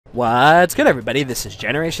What's good, everybody? This is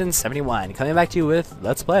Generation 71 coming back to you with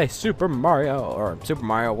Let's Play Super Mario, or Super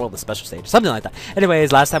Mario World, the special stage, something like that.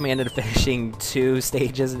 Anyways, last time we ended up finishing 2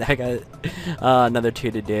 stages, and I got another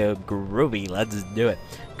 2 to do. Groovy, let's do it.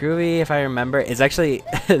 Groovy, if I remember, is actually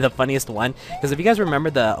the funniest one, because if you guys remember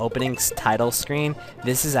the opening title screen,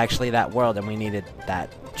 this is actually that world, and we needed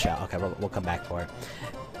that shell. Okay, we'll come back for it.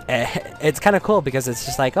 It's kind of cool because it's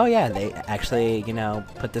just like, oh yeah, they actually, you know,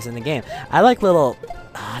 put this in the game. I like little,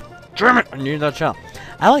 damn it, I need that shell.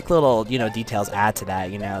 I like little, you know, details add to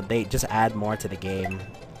that, you know, they just add more to the game.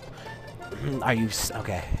 Are you,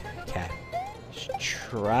 okay,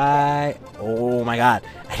 try, oh my god,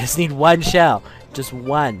 I just need 1 shell, just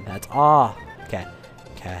 1, that's all, okay,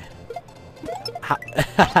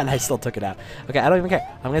 and I still took it out. Okay, I don't even care.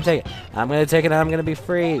 I'm gonna take it. I'm gonna take it and I'm gonna be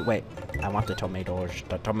free. Wait, I want the tomatoes.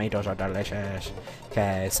 The tomatoes are delicious.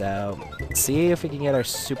 Okay, so see if we can get our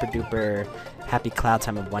super duper happy cloud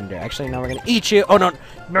time of wonder. Actually, no, we're gonna eat you. Oh no,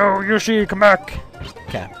 no, Yoshi, come back.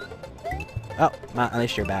 Okay. Oh, well, at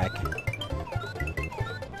least you're back.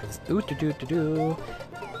 Ooh, do.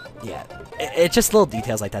 Yeah, it's just little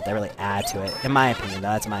details like that that really add to it, in my opinion, though.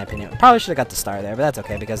 That's my opinion. Probably should have got the star there, but that's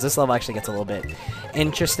okay, because this level actually gets a little bit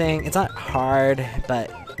interesting. It's not hard,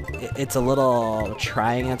 but it's a little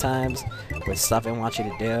trying at times with stuff I want you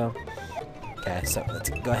to do. Okay, so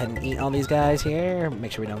let's go ahead and eat all these guys here.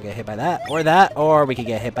 Make sure we don't get hit by that, or we could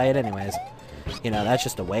get hit by it anyways. You know, that's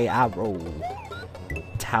just the way I roll.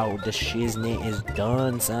 How the shiznit is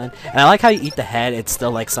done, son. And I like how you eat the head, it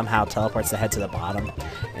still like somehow teleports the head to the bottom.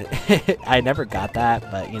 I never got that,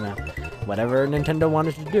 but you know, whatever Nintendo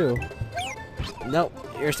wanted to do. Nope,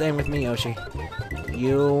 you're staying with me, Yoshi.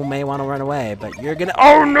 You may want to run away, but you're gonna—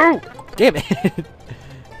 oh no! Damn it!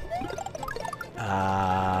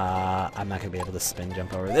 I'm not gonna be able to spin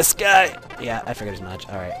jump over this guy. Yeah, I figured as much.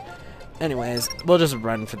 Alright. Anyways, we'll just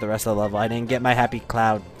run for the rest of the level. I didn't get my happy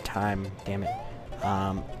cloud time, damn it.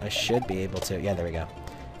 I should be able to. Yeah, there we go.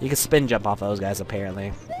 You can spin jump off those guys,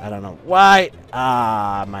 apparently. I don't know why.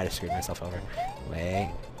 I might have screwed myself over.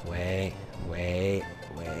 Wait,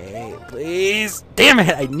 please. Damn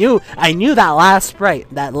it! I knew that last sprite,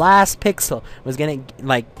 that last pixel was gonna,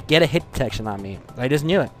 like, get a hit detection on me. I just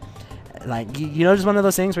knew it. Like, you know, just one of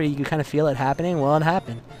those things where you kind of feel it happening. Well, it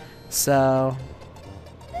happened. So,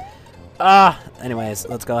 anyways,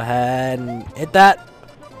 let's go ahead and hit that.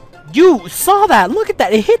 You saw that! Look at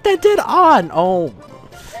that! It hit that dead on! Oh,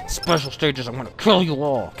 special stages, I'm gonna kill you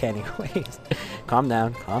all! Okay, anyways. Calm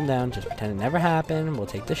down. Just pretend it never happened. We'll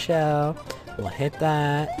take the shell. We'll hit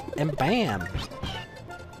that. And bam!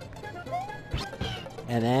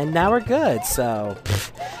 And then now we're good, so—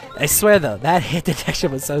 I swear though, that hit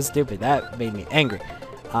detection was so stupid. That made me angry.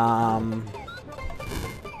 I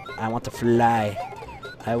want to fly.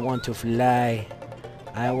 I want to fly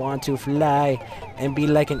and be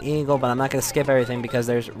like an eagle, but I'm not gonna skip everything because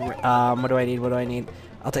there's what do I need?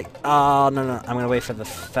 I'll take— oh no, I'm gonna wait for the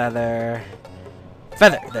feather.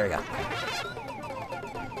 There we go.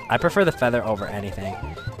 I prefer the feather over anything.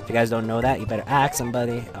 If you guys don't know that, you better ask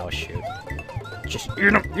somebody. Oh shoot. Just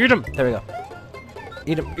eat him. There we go.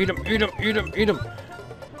 Eat him. Okay,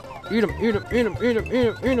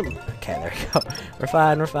 there we go. We're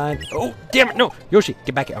fine. Oh, damn it, no! Yoshi,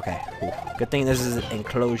 get back here. Okay. Ooh. Good thing this is an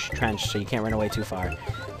enclosed trench, so you can't run away too far.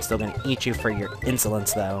 I'm still gonna eat you for your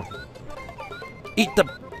insolence, though. Eat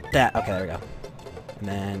that. Okay, there we go. And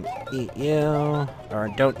then eat you. Or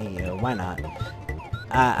don't eat you. Why not?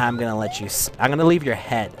 I'm gonna let you— I'm gonna leave your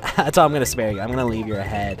head. That's all I'm gonna spare you. I'm gonna leave your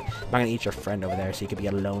head. I'm not gonna eat your friend over there, so you can be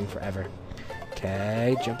alone forever.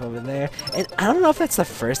 Okay, jump over there. And I don't know if that's the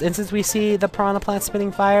first instance we see the piranha plant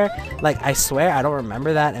spitting fire. Like, I swear I don't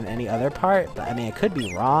remember that in any other part. But, I mean, I could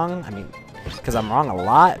be wrong. I mean, because I'm wrong a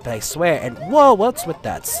lot. But I swear. And, whoa, what's with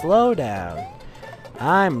that slowdown?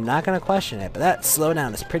 I'm not going to question it. But that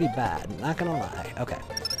slowdown is pretty bad. I'm not going to lie. Okay.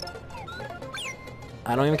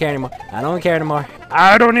 I don't even care anymore. I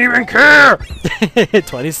don't even care!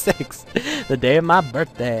 26. The day of my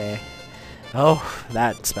birthday. Oh,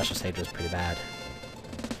 that special stage was pretty bad.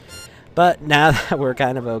 But now that we're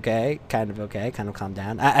kind of calmed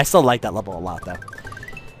down. I still like that level a lot, though.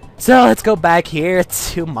 So let's go back here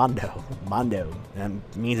to Mondo. That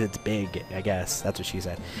means it's big, I guess. That's what she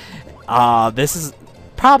said. This is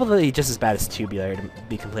probably just as bad as Tubular, to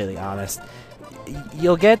be completely honest.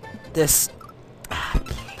 You'll get this—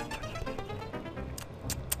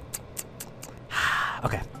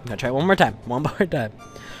 okay, I'm gonna try it one more time.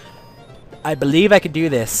 I believe I could do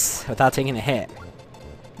this without taking a hit.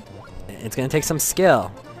 It's gonna take some skill,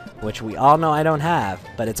 which we all know I don't have,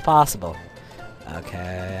 but it's possible.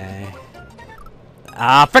 Okay.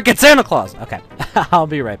 Ah, frickin' Santa Claus! Okay, I'll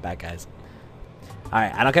be right back, guys.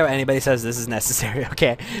 Alright, I don't care what anybody says, this is necessary,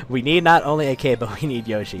 okay? We need not only a cave, but we need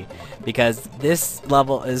Yoshi. Because this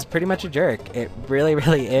level is pretty much a jerk. It really,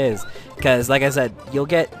 really is. Because, like I said, you'll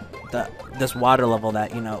get this water level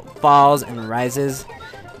that, you know, falls and rises.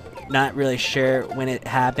 Not really sure when it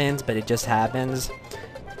happens, but it just happens.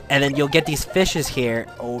 And then you'll get these fishes here.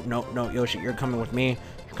 Oh, no, no, Yoshi, you're coming with me.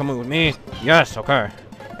 You're coming with me. Yes, okay.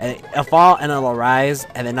 And it'll fall and it'll rise,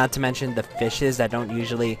 and then not to mention the fishes that don't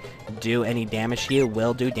usually do any damage to you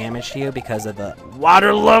will do damage to you because of the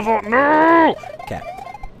water level. No! Okay.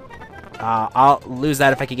 I'll lose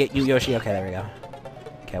that if I could get you, Yoshi. Okay, there we go.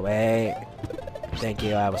 Okay, wait. Thank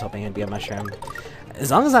you. I was hoping it'd be a mushroom. As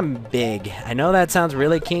long as I'm big. I know that sounds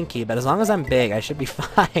really kinky, but as long as I'm big, I should be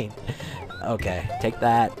fine. Okay, take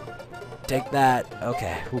that. Take that.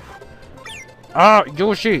 Okay. Oof. Ah,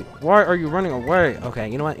 Yoshi, why are you running away? Okay,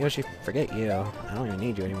 you know what, Yoshi, forget you. I don't even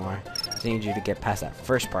need you anymore. I just need you to get past that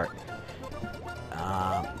first part.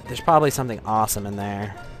 There's probably something awesome in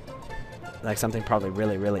there. Like, something probably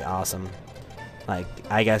really, really awesome. Like,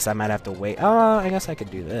 I guess I might have to wait. Oh, I guess I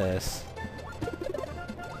could do this.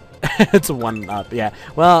 It's a 1-up, yeah.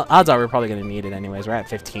 Well, odds are we're probably going to need it anyways. We're at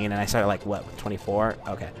 15, and I started, like, what, 24?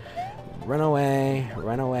 Okay. Run away,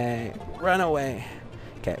 run away, run away.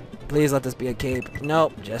 Okay, please let this be a cape.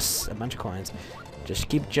 Nope, just a bunch of coins. Just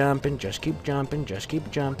keep jumping, just keep jumping, just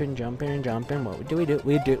keep jumping, jumping, jumping. What do?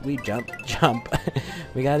 We jump, jump.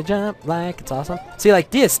 We gotta jump like it's awesome. See,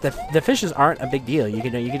 like this, the fishes aren't a big deal. You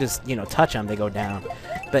can just, you know, touch them, they go down.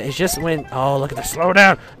 But it's just when, oh, look at the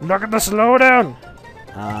slowdown. Look at the slowdown.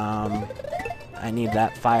 I need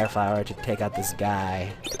that fire flower to take out this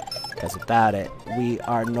guy. Because without it, we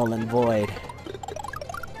are null and void.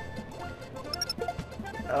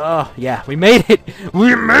 Oh, yeah, we made it!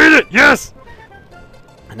 We made it! Yes!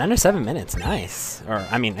 In under 7 minutes, nice. Or,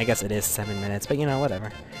 I mean, I guess it is 7 minutes, but you know,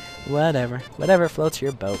 whatever. Whatever. Whatever floats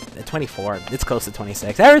your boat. At 24, it's close to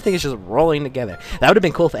 26. Everything is just rolling together. That would have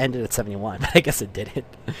been cool if it ended at 71, but I guess it didn't.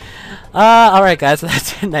 Alright guys, so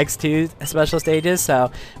that's the next 2 special stages,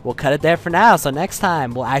 so we'll cut it there for now. So next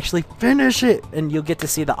time, we'll actually finish it, and you'll get to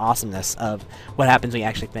see the awesomeness of what happens when you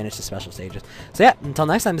actually finish the special stages. So yeah, until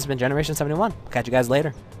next time, this has been Generation 71. Catch you guys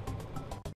later.